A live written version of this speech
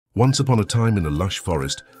Once upon a time in a lush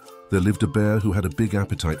forest, there lived a bear who had a big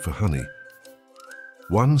appetite for honey.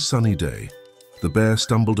 One sunny day, the bear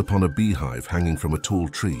stumbled upon a beehive hanging from a tall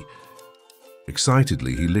tree.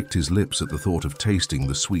 Excitedly, he licked his lips at the thought of tasting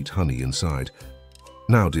the sweet honey inside.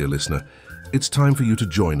 Now, dear listener, it's time for you to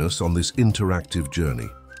join us on this interactive journey.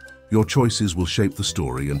 Your choices will shape the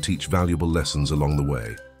story and teach valuable lessons along the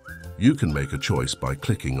way. You can make a choice by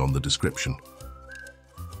clicking on the description.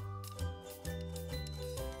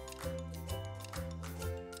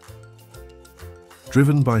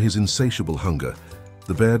 Driven by his insatiable hunger,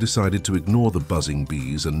 the bear decided to ignore the buzzing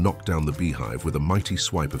bees and knock down the beehive with a mighty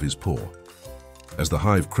swipe of his paw. As the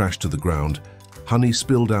hive crashed to the ground, honey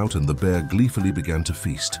spilled out and the bear gleefully began to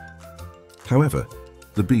feast. However,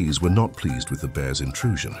 the bees were not pleased with the bear's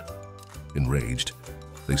intrusion. Enraged,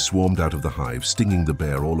 they swarmed out of the hive, stinging the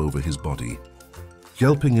bear all over his body.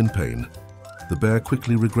 Yelping in pain, the bear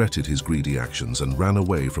quickly regretted his greedy actions and ran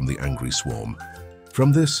away from the angry swarm.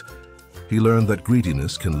 From this, he learned that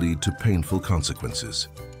greediness can lead to painful consequences.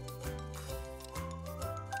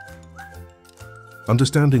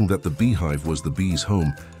 Understanding that the beehive was the bees'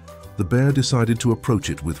 home, the bear decided to approach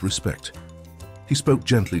it with respect. He spoke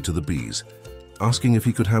gently to the bees, asking if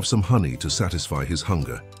he could have some honey to satisfy his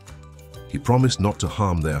hunger. He promised not to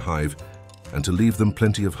harm their hive and to leave them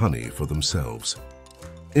plenty of honey for themselves.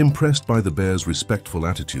 Impressed by the bear's respectful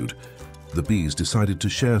attitude, the bees decided to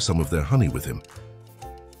share some of their honey with him.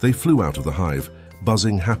 They flew out of the hive,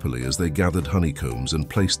 buzzing happily as they gathered honeycombs and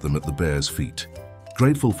placed them at the bear's feet.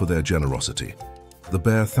 Grateful for their generosity, the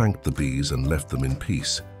bear thanked the bees and left them in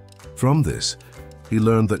peace. From this, he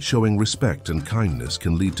learned that showing respect and kindness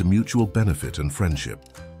can lead to mutual benefit and friendship.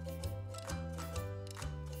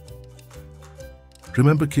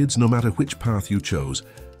 Remember, kids, no matter which path you chose,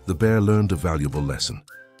 the bear learned a valuable lesson.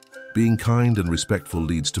 Being kind and respectful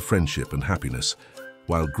leads to friendship and happiness,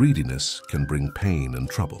 while greediness can bring pain and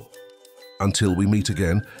trouble. Until we meet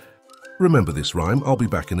again, remember this rhyme. I'll be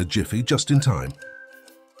back in a jiffy, just in time.